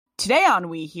Today on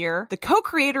We Hear, the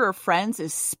co-creator of Friends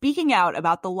is speaking out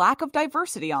about the lack of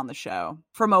diversity on the show.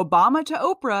 From Obama to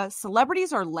Oprah,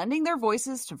 celebrities are lending their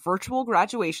voices to virtual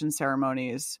graduation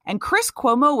ceremonies. And Chris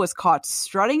Cuomo was caught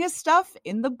strutting his stuff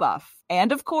in the Buff.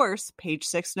 And of course, Page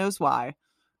Six knows why.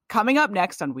 Coming up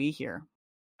next on We Hear.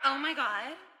 Oh my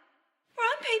God. We're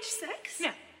on Page Six?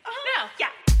 No. Oh, no.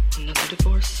 Yeah. Another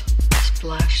divorce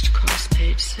splashed across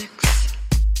Page Six.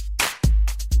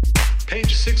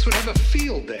 Page Six would have a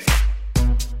field day.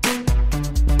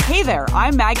 Hey there,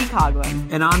 I'm Maggie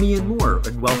Coughlin. And I'm Ian Moore,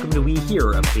 and welcome to We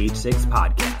Hear, a Page Six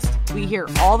podcast. We hear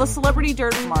all the celebrity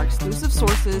dirt from our exclusive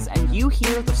sources, and you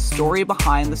hear the story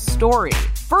behind the story.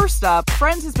 First up,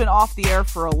 Friends has been off the air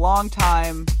for a long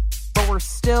time, but we're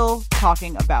still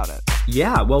talking about it.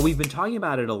 Yeah, well, we've been talking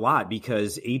about it a lot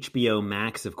because HBO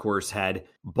Max, of course, had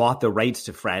bought the rights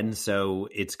to Friends, so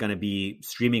it's going to be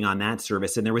streaming on that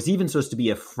service. And there was even supposed to be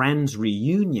a Friends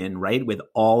reunion, right, with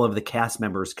all of the cast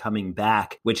members coming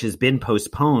back, which has been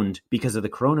postponed because of the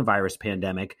coronavirus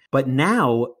pandemic. But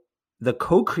now the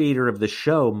co-creator of the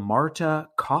show, Marta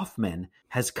Kauffman,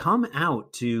 has come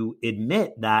out to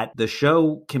admit that the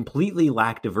show completely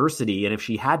lacked diversity. And if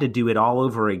she had to do it all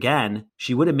over again,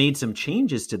 she would have made some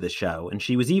changes to the show. And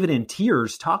she was even in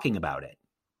tears talking about it.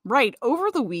 Right.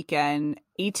 Over the weekend,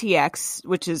 ATX,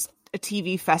 which is a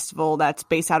TV festival that's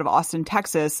based out of Austin,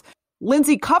 Texas,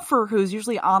 Lindsay Kupfer, who's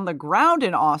usually on the ground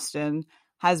in Austin,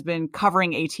 has been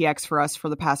covering ATX for us for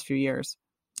the past few years.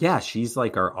 Yeah, she's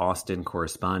like our Austin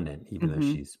correspondent, even though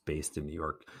she's based in New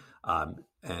York,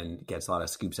 and gets a lot of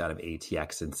scoops out of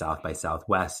ATX and South by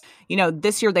Southwest. You know,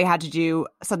 this year they had to do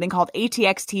something called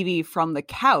ATX TV from the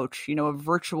couch, you know, a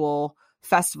virtual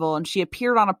festival. And she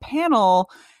appeared on a panel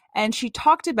and she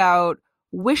talked about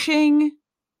wishing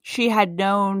she had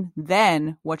known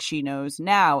then what she knows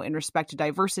now in respect to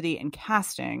diversity and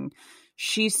casting.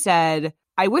 She said,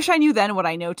 "I wish I knew then what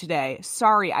I know today.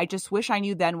 Sorry, I just wish I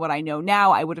knew then what I know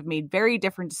now. I would have made very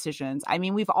different decisions. I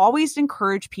mean, we've always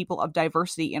encouraged people of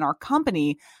diversity in our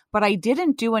company, but I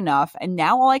didn't do enough. And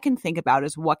now all I can think about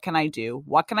is what can I do?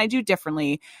 What can I do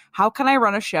differently? How can I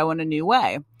run a show in a new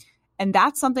way?" And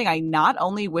that's something I not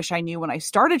only wish I knew when I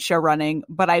started show running,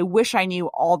 but I wish I knew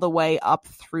all the way up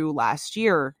through last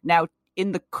year. Now,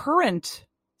 in the current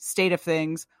state of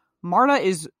things, Marta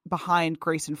is behind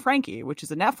Grace and Frankie, which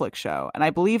is a Netflix show. And I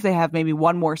believe they have maybe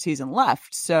one more season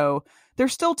left. So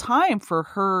there's still time for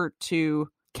her to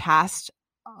cast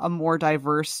a more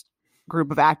diverse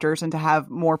group of actors and to have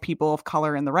more people of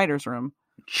color in the writer's room.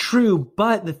 True,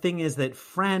 but the thing is that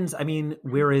Friends, I mean,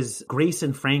 whereas Grace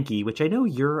and Frankie, which I know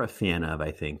you're a fan of,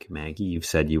 I think, Maggie, you've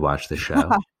said you watch the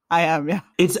show. I am, yeah.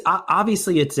 It's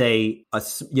obviously it's a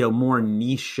more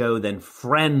niche show than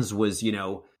Friends was,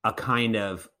 a kind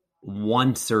of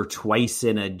once or twice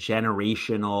in a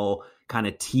generational kind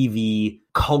of TV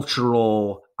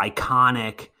cultural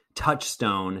iconic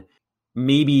touchstone.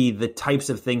 Maybe the types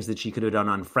of things that she could have done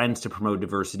on Friends to promote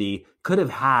diversity could have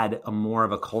had a more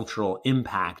of a cultural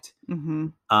impact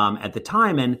at the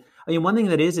time. And I mean, one thing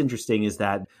that is interesting is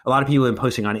that a lot of people have been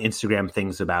posting on Instagram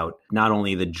things about not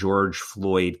only the George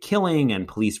Floyd killing and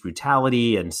police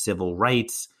brutality and civil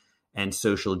rights and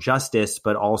social justice,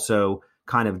 but also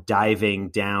kind of diving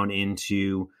down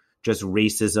into just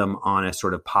racism on a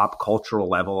sort of pop cultural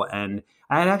level. And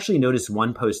I had actually noticed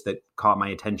one post that caught my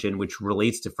attention, which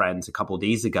relates to Friends. A couple of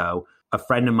days ago, a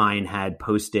friend of mine had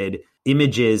posted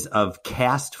images of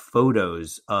cast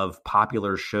photos of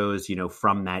popular shows,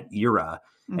 from that era.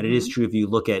 And it is true, if you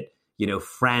look at,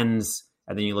 Friends,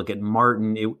 and then you look at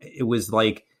Martin, it was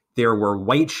like there were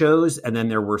white shows and then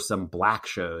there were some black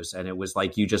shows. And it was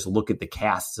like you just look at the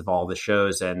casts of all the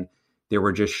shows, and there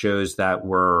were just shows that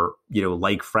were,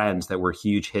 like Friends, that were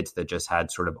huge hits that just had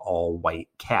sort of all white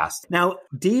cast. Now,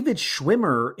 David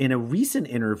Schwimmer, in a recent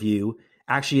interview,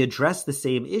 actually addressed the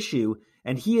same issue.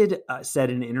 And he had said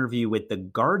in an interview with The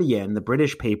Guardian, the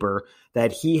British paper,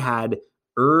 that he had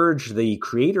urged the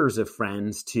creators of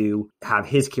Friends to have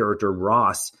his character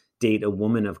Ross date a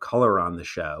woman of color on the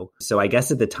show. So I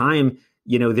guess at the time,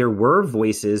 there were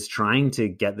voices trying to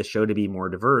get the show to be more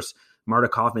diverse. Marta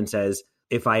Kauffman says,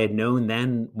 if I had known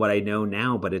then what I know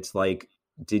now, but it's like,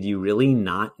 did you really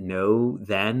not know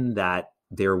then that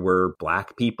there were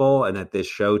black people and that this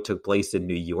show took place in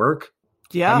New York?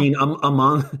 Yeah. I mean,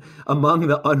 among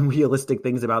the unrealistic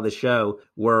things about the show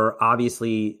were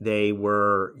obviously they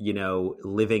were,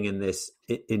 living in this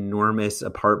enormous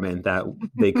apartment that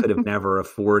they could have never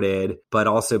afforded, but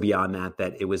also beyond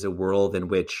that it was a world in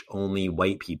which only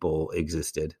white people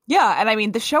existed. Yeah, and I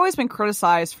mean, the show has been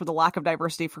criticized for the lack of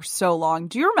diversity for so long.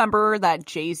 Do you remember that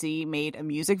Jay-Z made a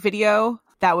music video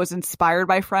that was inspired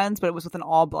by Friends, but it was with an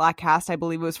all-black cast? I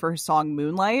believe it was for his song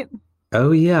Moonlight.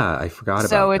 Oh, yeah, I forgot about that.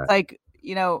 So it's like,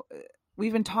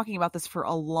 we've been talking about this for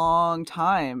a long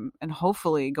time, and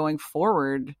hopefully going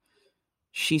forward,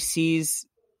 she sees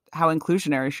how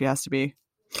inclusionary she has to be.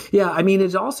 Yeah, I mean,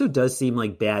 it also does seem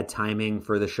like bad timing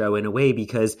for the show in a way,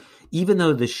 because even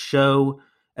though the show,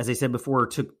 as I said before,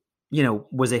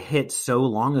 was a hit so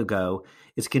long ago,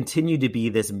 it's continued to be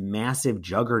this massive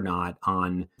juggernaut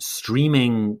on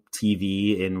streaming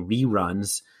TV and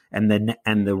reruns. And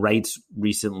the rights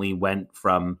recently went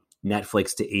from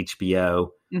Netflix to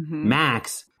HBO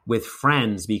Max with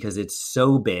Friends, because it's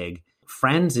so big.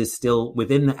 Friends is still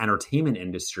within the entertainment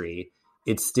industry.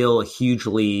 It's still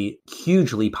hugely,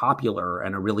 hugely popular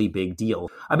and a really big deal.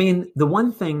 I mean, the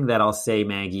one thing that I'll say,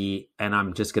 Maggie, and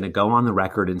I'm just going to go on the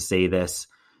record and say this,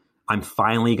 I'm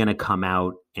finally going to come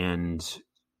out and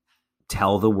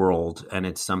tell the world, and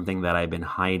it's something that I've been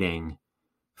hiding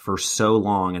for so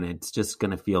long, and it's just going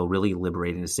to feel really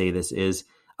liberating to say this, is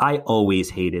I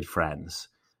always hated Friends.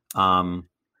 I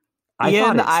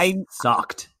thought it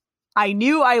sucked. I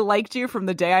knew I liked you from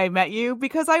the day I met you,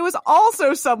 because I was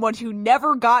also someone who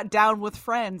never got down with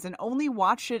Friends and only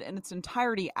watched it in its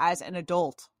entirety as an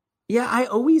adult. Yeah, I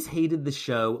always hated the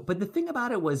show, but the thing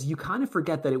about it was you kind of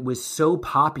forget that it was so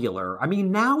popular. I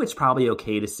mean, now it's probably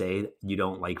okay to say you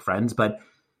don't like Friends,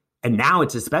 and now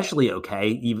it's especially okay,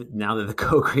 even now that the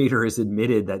co-creator has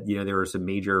admitted that, there were some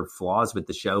major flaws with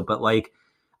the show. But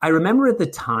I remember at the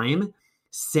time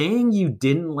saying you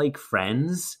didn't like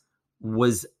Friends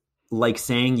was like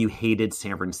saying you hated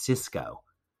San Francisco.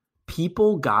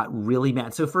 People got really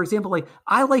mad. So for example,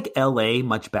 I like LA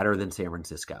much better than San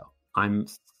Francisco.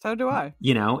 So do I.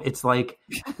 It's like,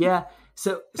 yeah.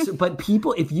 So, but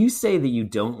people, if you say that you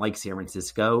don't like San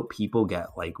Francisco, people get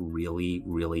really,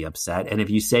 really upset. And if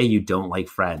you say you don't like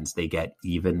Friends, they get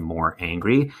even more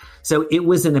angry. So it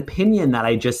was an opinion that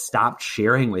I just stopped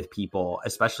sharing with people,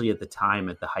 especially at the time,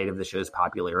 at the height of the show's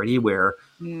popularity, where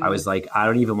I was like, I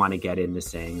don't even want to get into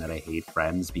saying that I hate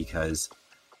Friends, because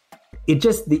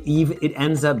it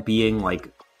ends up being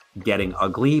getting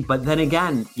ugly. But then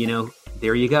again,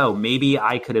 there you go. Maybe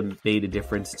I could have made a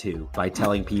difference too by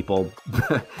telling people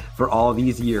for all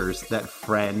these years that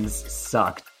Friends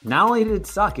sucked. Not only did it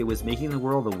suck, it was making the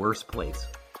world a worse place.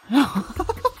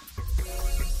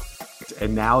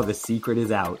 And now the secret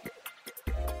is out.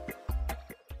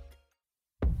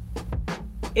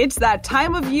 It's that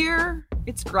time of year.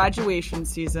 It's graduation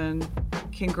season.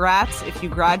 Congrats if you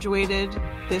graduated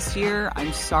this year.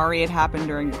 I'm sorry it happened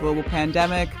during the global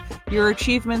pandemic. Your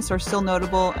achievements are still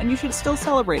notable, and you should still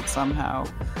celebrate somehow.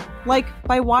 Like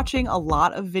by watching a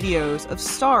lot of videos of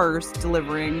stars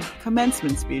delivering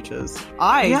commencement speeches.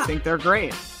 I think they're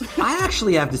great. I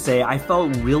actually have to say, I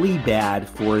felt really bad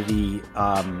for the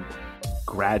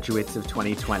graduates of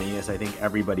 2020, as I think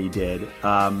everybody did.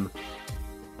 A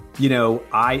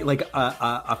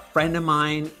friend of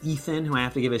mine, Ethan, who I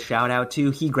have to give a shout out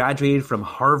to, he graduated from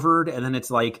Harvard, and then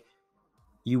it's like,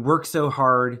 you work so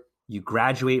hard, you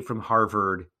graduate from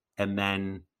Harvard, and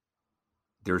then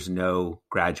there's no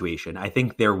graduation. I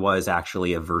think there was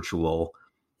actually a virtual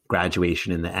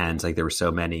graduation in the end. There were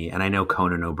so many. And I know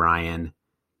Conan O'Brien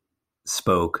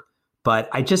spoke, but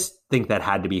I just think that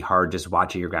had to be hard, just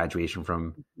watching your graduation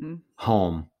from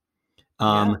home.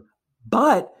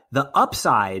 But the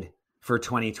upside for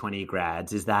 2020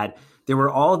 grads is that there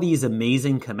were all these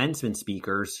amazing commencement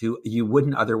speakers who you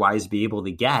wouldn't otherwise be able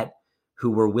to get, who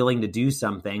were willing to do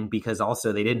something, because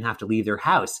also they didn't have to leave their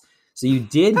house. So you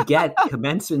did get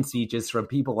commencement speeches from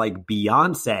people like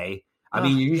Beyonce. I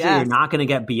mean, usually you're not going to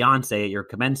get Beyonce at your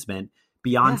commencement.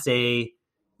 Beyonce,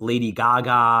 Lady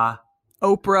Gaga,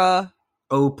 Oprah,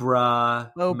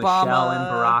 Obama, Michelle and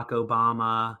Barack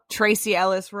Obama, Tracy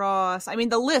Ellis Ross. I mean,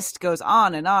 the list goes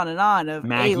on and on and on of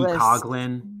Maggie A-list.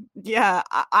 Coughlin. Yeah,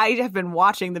 I have been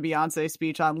watching the Beyonce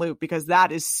speech on loop because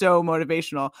that is so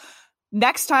motivational.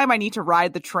 Next time I need to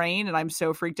ride the train and I'm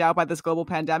so freaked out by this global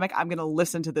pandemic, I'm going to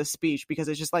listen to this speech because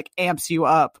it just amps you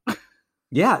up.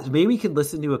 Yeah, maybe we could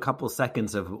listen to a couple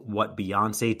seconds of what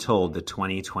Beyonce told the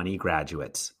 2020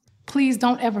 graduates. Please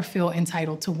don't ever feel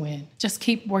entitled to win. Just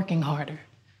keep working harder.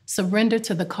 Surrender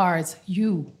to the cards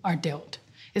you are dealt.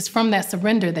 It's from that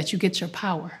surrender that you get your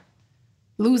power.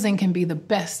 Losing can be the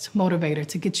best motivator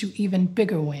to get you even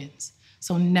bigger wins.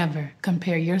 So never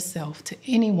compare yourself to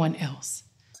anyone else.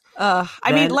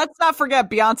 I mean, let's not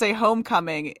forget Beyonce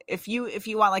Homecoming. If you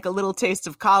want like a little taste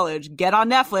of college, get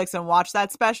on Netflix and watch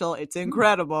that special. It's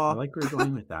incredible. I like where you're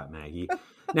going with that, Maggie.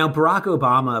 Now, Barack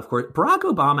Obama, of course, Barack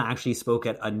Obama actually spoke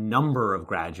at a number of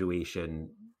graduation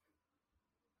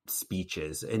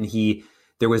speeches. And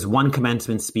there was one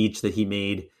commencement speech that he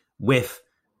made with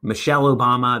Michelle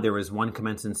Obama. There was one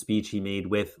commencement speech he made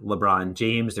with LeBron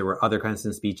James. There were other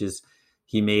commencement speeches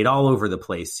he made all over the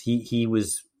place. He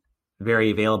was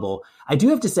very available. I do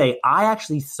have to say, I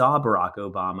actually saw Barack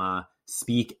Obama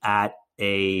speak at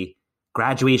a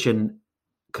graduation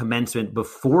commencement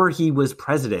before he was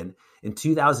president in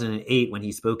 2008 when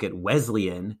he spoke at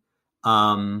Wesleyan.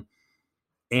 And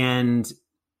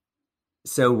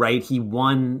so, right, he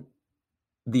won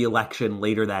the election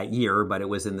later that year, but it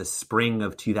was in the spring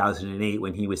of 2008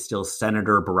 when he was still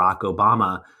Senator Barack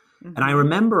Obama. Mm-hmm. And I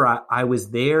remember I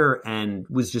was there and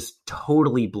was just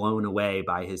totally blown away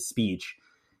by his speech.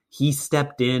 He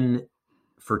stepped in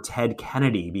for Ted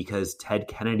Kennedy because Ted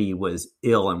Kennedy was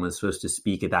ill and was supposed to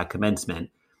speak at that commencement.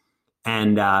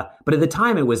 And but at the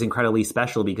time it was incredibly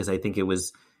special because I think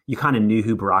you kind of knew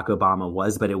who Barack Obama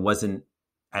was, but it wasn't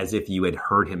as if you had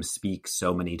heard him speak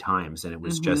so many times. And it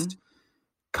was just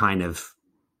kind of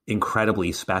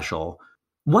incredibly special.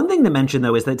 One thing to mention,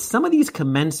 though, is that some of these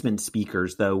commencement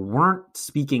speakers, though, weren't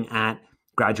speaking at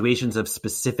graduations of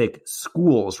specific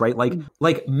schools, right? Like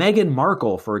Meghan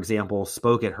Markle, for example,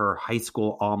 spoke at her high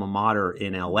school alma mater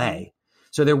in LA.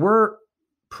 So there were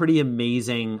pretty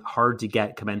amazing, hard to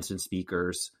get commencement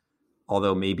speakers,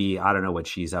 although maybe, I don't know what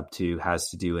she's up to,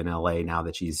 has to do in LA now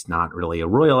that she's not really a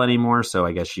royal anymore. So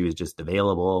I guess she was just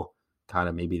available, kind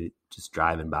of maybe just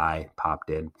driving by, popped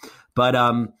in.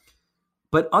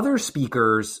 But other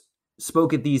speakers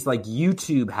spoke at these, like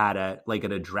YouTube had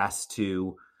an address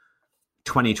to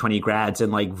 2020 grads,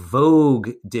 and like Vogue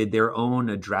did their own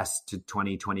address to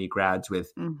 2020 grads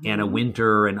with Anna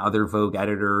Wintour and other Vogue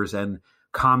editors, and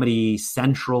Comedy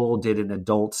Central did an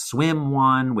Adult Swim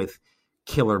one with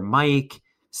Killer Mike.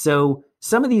 So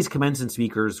some of these commencement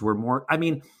speakers were more, I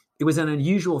mean, it was an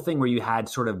unusual thing where you had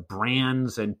sort of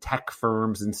brands and tech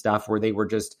firms and stuff where they were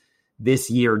just this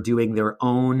year doing their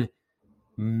own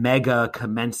mega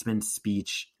commencement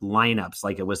speech lineups,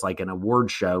 like it was like an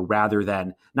award show, rather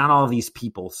than not all of these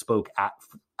people spoke at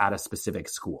a specific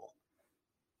school.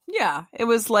 Yeah, it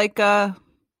was like a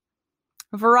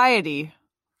variety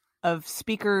of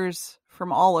speakers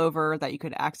from all over that you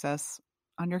could access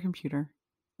on your computer,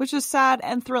 which is sad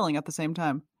and thrilling at the same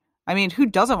time. I mean, who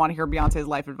doesn't want to hear Beyonce's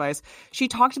life advice? She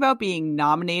talked about being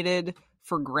nominated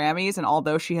for Grammys, and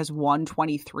although she has won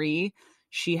 23,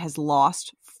 she has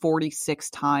lost 46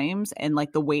 times, and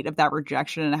like the weight of that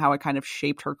rejection and how it kind of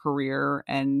shaped her career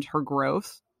and her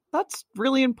growth. That's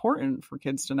really important for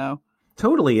kids to know.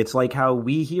 Totally. It's like how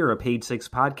we here, a Page Six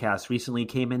podcast, recently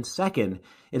came in second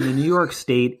in the New York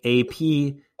State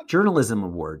AP Journalism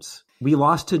Awards. We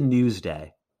lost to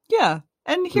Newsday. Yeah.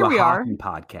 And here we are. A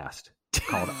podcast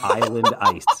called Island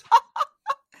Ice.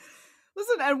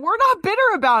 Listen, and we're not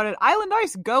bitter about it. Island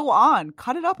Ice, go on.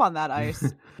 Cut it up on that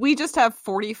ice. We just have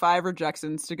 45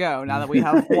 rejections to go now that we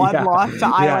have one loss to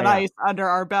Island Ice under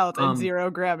our belt and 0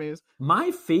 Grammys.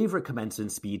 My favorite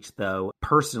commencement speech, though,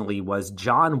 personally, was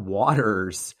John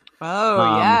Waters.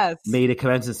 Oh, yes. Made a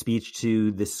commencement speech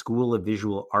to the School of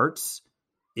Visual Arts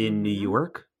in New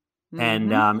York.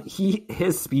 And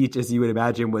his speech, as you would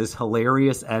imagine, was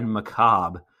hilarious and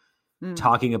macabre,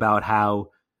 talking about how,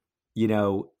 you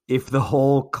know, if the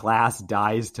whole class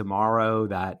dies tomorrow,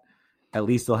 that at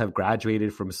least they'll have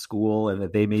graduated from school and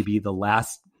that they may be the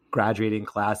last graduating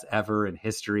class ever in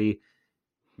history.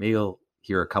 Maybe you'll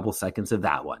hear a couple seconds of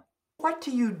that one. What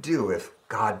do you do if,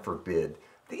 God forbid,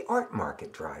 the art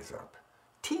market dries up?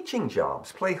 Teaching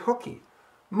jobs play hooky.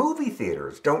 Movie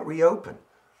theaters don't reopen.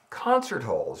 Concert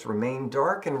halls remain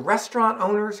dark, and restaurant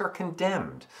owners are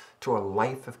condemned to a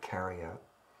life of carryout.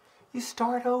 You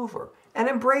start over and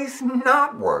embrace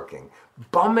not working,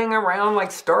 bumming around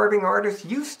like starving artists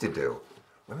used to do.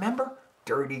 Remember?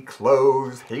 Dirty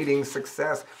clothes, hating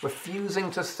success,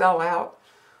 refusing to sell out.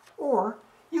 Or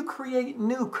you create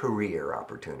new career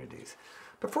opportunities.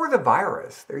 Before the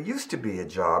virus, there used to be a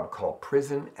job called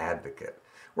prison advocate,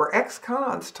 where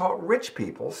ex-cons taught rich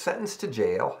people sentenced to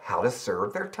jail how to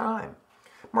serve their time.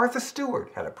 Martha Stewart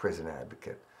had a prison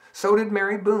advocate. So did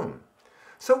Mary Boone.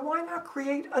 So why not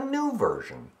create a new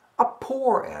version, a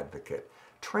poor advocate?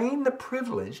 Train the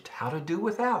privileged how to do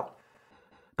without.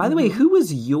 By the way, who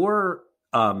was your,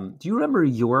 do you remember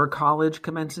your college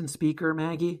commencement speaker,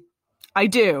 Maggie? I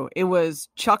do. It was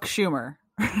Chuck Schumer.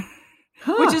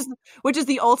 which is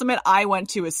the ultimate. I went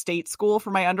to a state school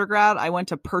for my undergrad. I went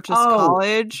to Purchase Oh,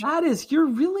 College. That is, you're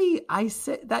really, I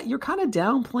said that you're kind of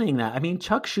downplaying that. I mean,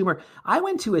 Chuck Schumer, I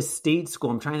went to a state school.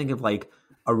 I'm trying to think of like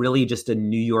a really just a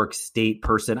New York State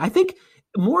person. I think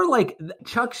more like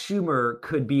Chuck Schumer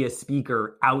could be a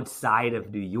speaker outside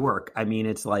of New York. I mean,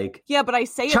 it's like, Yeah, but I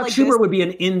say Chuck it like Schumer this. would be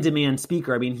an in-demand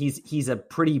speaker. I mean, he's a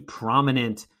pretty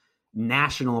prominent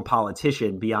national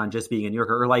politician beyond just being a New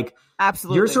Yorker. Or like,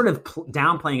 Absolutely. you're sort of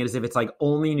downplaying it as if it's like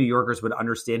only New Yorkers would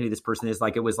understand who this person is.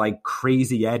 Like it was like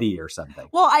Crazy Eddie or something.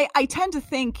 Well, I tend to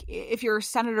think if you're a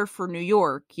senator for New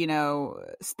York, you know,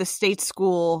 the state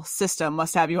school system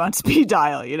must have you on speed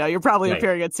dial. You know, you're probably Right.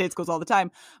 appearing at state schools all the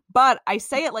time. But I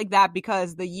say it like that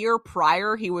because the year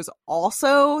prior, he was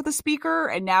also the speaker.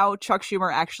 And now Chuck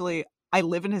Schumer actually, I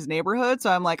live in his neighborhood. So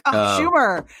I'm like, Oh.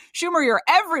 Schumer, you're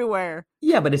everywhere.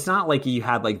 Yeah, but it's not like you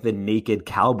had like the naked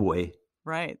cowboy.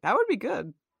 Right. That would be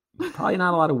good. Probably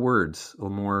not a lot of words, or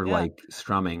more Yeah. like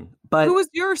strumming. But Who was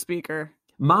your speaker?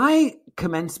 my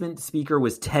commencement speaker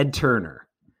was Ted Turner.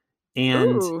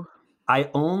 And Ooh. I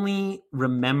only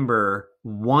remember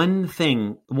one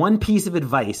thing, one piece of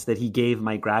advice that he gave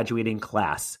my graduating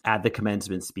class at the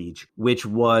commencement speech, which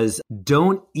was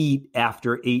don't eat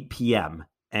after 8 p.m.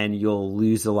 and you'll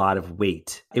lose a lot of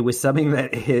weight. It was something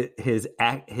that it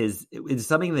was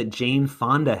something that Jane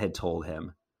Fonda had told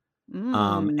him.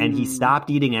 And he stopped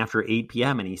eating after 8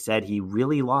 p.m. and he said he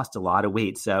really lost a lot of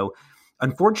weight. So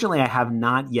unfortunately, I have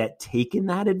not yet taken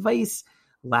that advice.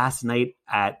 Last night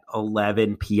at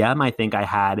 11 p.m., I think I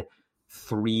had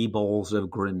 3 bowls of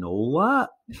granola,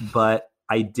 but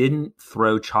I didn't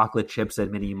throw chocolate chips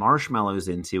and mini marshmallows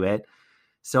into it.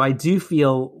 So I do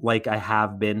feel like I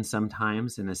have been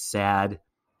sometimes in a sad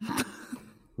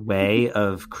way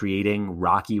of creating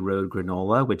Rocky Road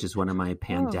granola, which is one of my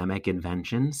pandemic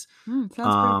inventions. Sounds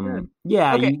pretty good.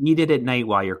 Yeah, Okay. you eat it at night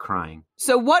while you're crying.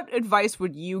 So what advice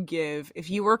would you give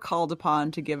if you were called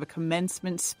upon to give a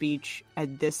commencement speech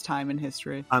at this time in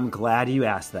history? I'm glad you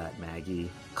asked that,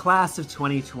 Maggie. Class of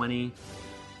 2020,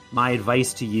 my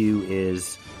advice to you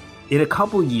is in a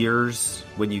couple years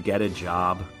when you get a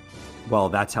job, well,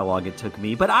 that's how long it took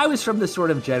me, but I was from the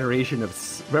sort of generation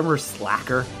of, remember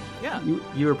Slacker? Yeah.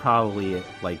 You were probably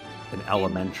like an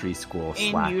elementary school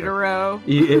In Slacker. utero.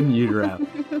 In utero.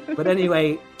 But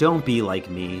anyway, don't be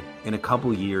like me. In a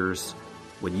couple years,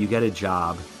 when you get a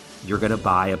job, you're going to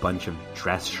buy a bunch of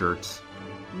dress shirts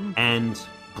and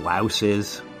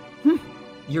blouses.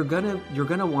 You're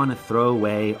gonna want to throw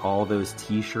away all those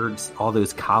t-shirts, all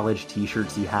those college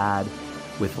t-shirts you had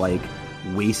with like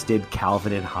wasted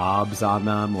Calvin and Hobbes on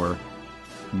them, or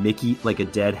Mickey, like a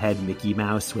deadhead Mickey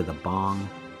Mouse with a bong.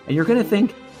 And you're gonna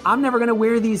think, I'm never gonna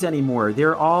wear these anymore.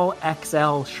 They're all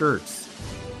XL shirts.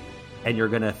 And you're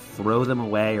gonna throw them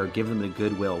away or give them to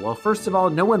Goodwill. Well, first of all,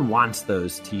 no one wants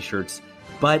those t-shirts,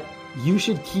 but you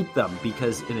should keep them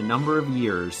because in a number of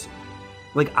years,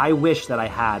 like I wish that I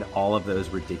had all of those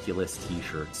ridiculous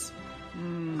t-shirts.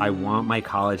 I want my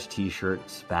college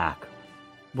t-shirts back.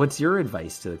 What's your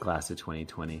advice to the class of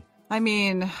 2020? I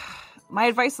mean, my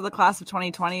advice to the class of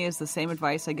 2020 is the same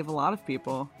advice I give a lot of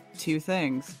people. 2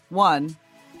 things. 1,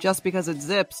 just because it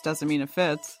zips doesn't mean it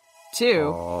fits.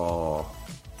 2,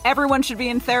 everyone should be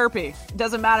in therapy. It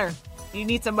doesn't matter. You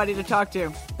need somebody to talk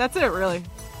to. That's it, really.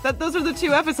 Those are the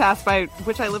 2 epitaphs by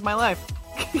which I live my life.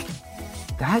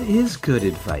 That is good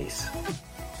advice.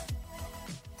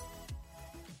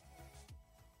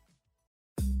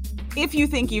 If you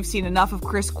think you've seen enough of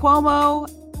Chris Cuomo,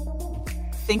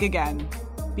 think again.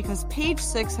 Because Page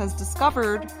 6 has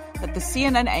discovered that the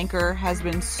CNN anchor has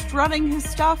been strutting his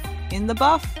stuff in the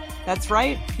buff. That's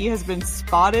right, he has been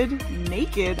spotted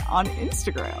naked on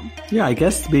Instagram. Yeah, I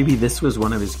guess maybe this was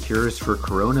one of his cures for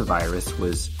coronavirus,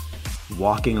 was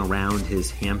walking around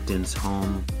his Hamptons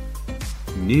home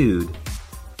nude.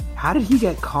 How did he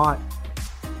get caught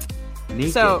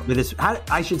naked with his...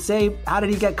 I should say, how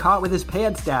did he get caught with his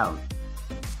pants down?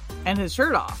 And his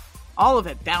shirt off. All of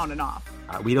it down and off.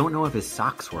 We don't know if his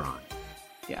socks were on.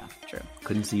 Yeah, true.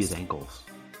 Couldn't see his ankles.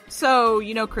 So,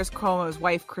 you know Chris Cuomo's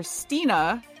wife,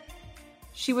 Christina,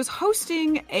 she was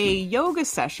hosting a yoga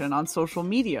session on social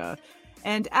media.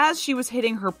 And as she was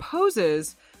hitting her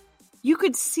poses, you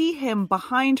could see him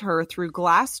behind her through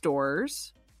glass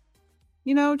doors,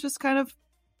 you know, just kind of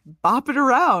bopping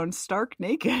around stark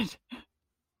naked.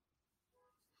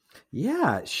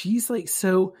 Yeah, she's like,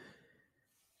 so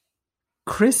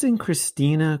Chris and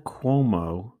Christina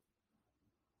Cuomo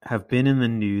have been in the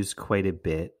news quite a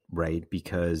bit, right?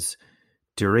 Because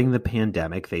during the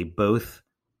pandemic, they both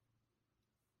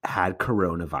had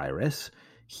coronavirus.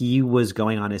 He was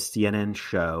going on his CNN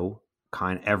show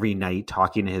every night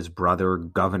talking to his brother,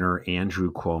 Governor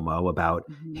Andrew Cuomo, about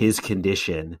his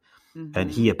condition.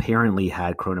 And he apparently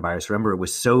had coronavirus. Remember, it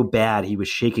was so bad, he was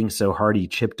shaking so hard he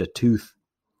chipped a tooth.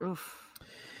 Oof.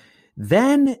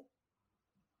 Then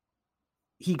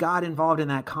he got involved in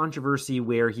that controversy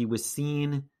where he was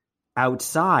seen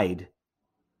outside,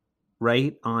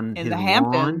 right, on his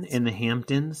lawn in the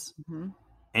Hamptons.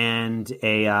 And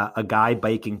a guy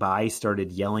biking by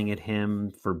started yelling at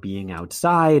him for being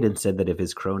outside and said that if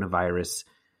his coronavirus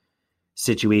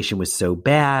situation was so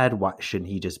bad, why shouldn't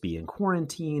he just be in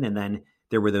quarantine? And then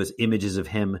there were those images of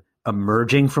him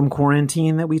emerging from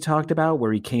quarantine that we talked about,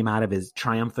 where he came out of his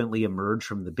triumphantly emerged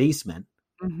from the basement.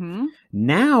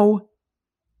 Now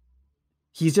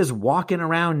he's just walking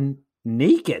around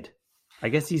naked. I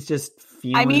guess he's just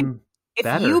feeling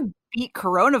better. If you beat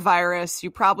coronavirus,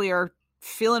 you probably are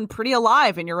feeling pretty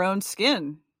alive in your own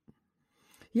skin.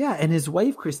 Yeah, and his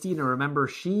wife Christina, remember,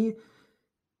 she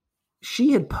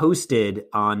had posted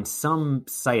on some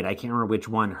site, I can't remember which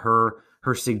one, her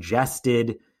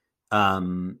suggested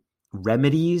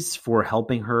remedies for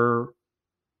helping her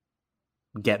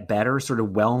get better, sort of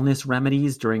wellness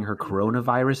remedies during her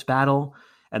coronavirus battle.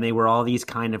 And they were all these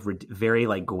kind of very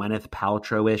like Gwyneth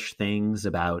Paltrow-ish things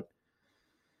about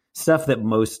stuff that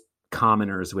most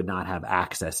commoners would not have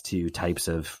access to, types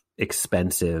of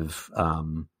expensive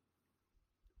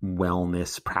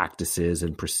wellness practices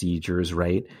and procedures,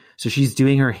 right? So she's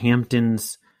doing her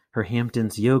Hamptons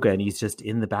yoga, and he's just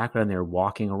in the background there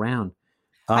walking around.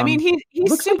 He's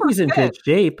looks super like he's in fit. good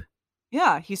shape.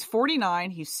 Yeah, he's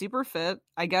 49. He's super fit.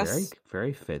 I guess Very,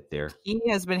 very fit there. He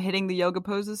has been hitting the yoga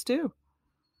poses too.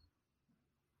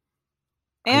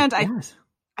 And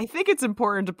I think it's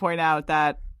important to point out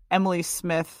that Emily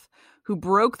Smith, who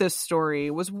broke this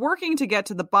story, was working to get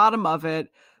to the bottom of it,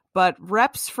 but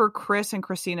reps for Chris and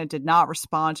Christina did not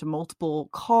respond to multiple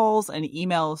calls and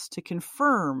emails to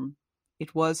confirm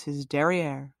it was his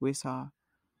derriere we saw.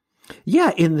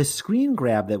 Yeah, in the screen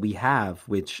grab that we have,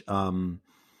 which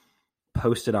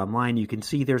posted online, you can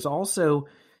see there's also,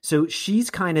 so she's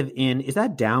kind of in, is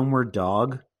that Downward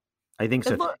Dog? I think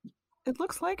so. It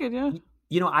looks like it, yeah.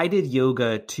 You know, I did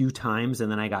yoga 2 times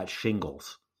and then I got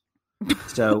shingles.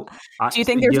 So do you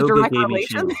think there's a direct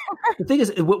relation? The thing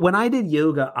is, when I did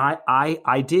yoga,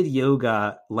 I did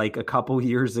yoga like a couple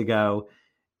years ago.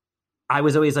 I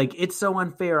was always like, it's so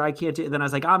unfair, I can't do it. Then I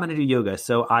was like, I'm going to do yoga.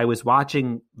 So I was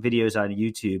watching videos on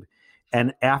YouTube,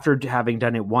 and after having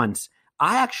done it once,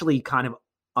 I actually kind of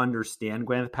understand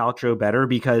Gwyneth Paltrow better,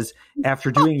 because after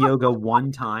doing yoga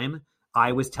one time,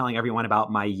 I was telling everyone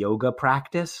about my yoga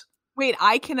practice. Wait,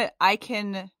 I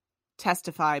can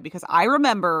testify, because I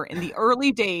remember in the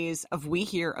early days of We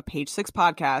Hear, a Page Six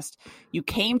podcast, you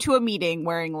came to a meeting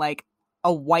wearing like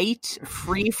a white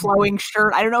free-flowing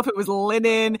shirt. I don't know if it was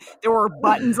linen. There were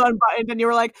buttons unbuttoned, and you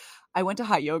were like, I went to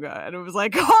hot yoga. And it was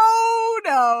like, oh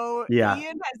no. Yeah.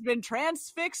 Ian has been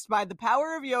transfixed by the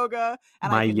power of yoga,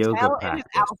 and my I can yoga tell practice. in his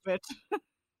outfit.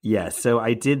 Yeah, so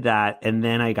I did that, and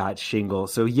then I got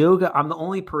shingles. So yoga, I'm the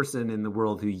only person in the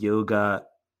world who yoga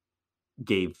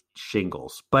gave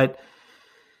shingles. But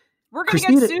we're going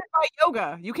to get sued by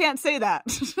yoga. You can't say that.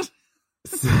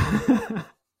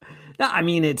 No, I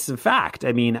mean, it's a fact.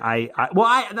 I mean,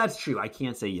 that's true. I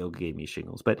can't say yoga gave me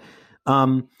shingles. But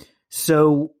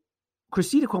so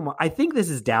Christina Cuomo, I think this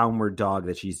is Downward Dog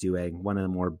that she's doing, one of the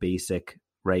more basic,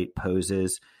 right,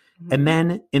 poses. Mm-hmm. And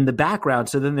then in the background,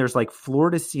 so then there's like floor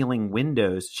to ceiling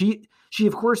windows. She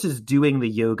of course is doing the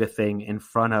yoga thing in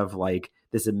front of like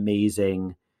this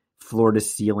amazing floor to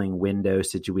ceiling window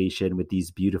situation with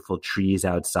these beautiful trees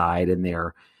outside in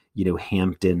their,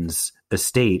 Hamptons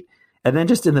estate. And then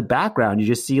just in the background, you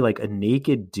just see like a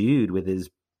naked dude with his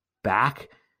back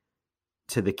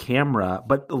to the camera.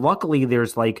 But luckily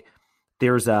there's something,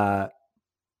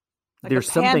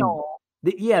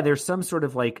 there's some sort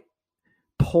of like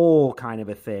pole kind of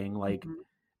a thing, like,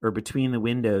 or between the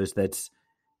windows that's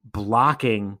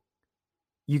blocking.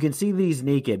 You can see these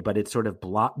naked, but it's sort of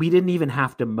we didn't even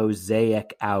have to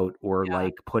mosaic out or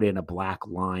like put in a black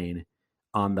line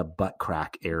on the butt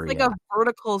crack area. It's like a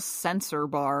vertical sensor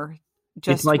bar.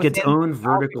 It's like its own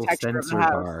vertical sensor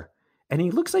bar. And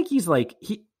he looks like he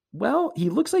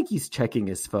looks like he's checking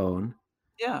his phone.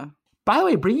 Yeah. By the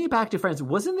way, bringing it back to Friends,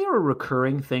 wasn't there a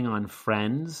recurring thing on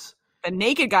Friends? The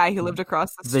naked guy who lived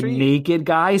across the street. The naked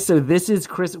guy. So this is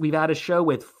Chris. We've had a show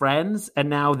with Friends, and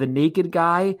now the naked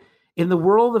guy. In the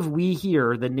world of We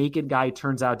Hear, the naked guy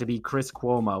turns out to be Chris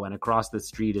Cuomo, and across the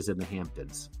street is in the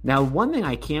Hamptons. Now, one thing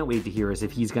I can't wait to hear is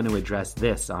if he's going to address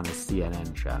this on his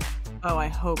CNN show. Oh, I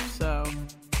hope so.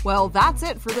 Well, that's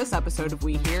it for this episode of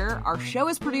We Hear. Our show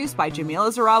is produced by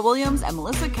Jamila Zara-Williams and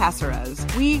Melissa Caceres.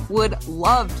 We would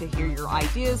love to hear your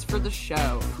ideas for the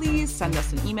show. Please send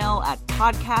us an email at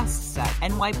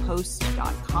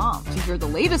podcasts@nypost.com. To hear the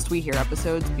latest We Hear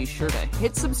episodes, be sure to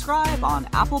hit subscribe on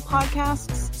Apple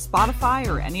Podcasts, Spotify,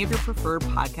 or any of your preferred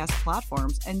podcast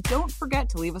platforms. And don't forget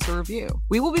to leave us a review.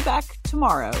 We will be back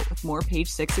tomorrow with more Page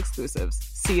Six exclusives.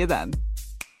 See you then.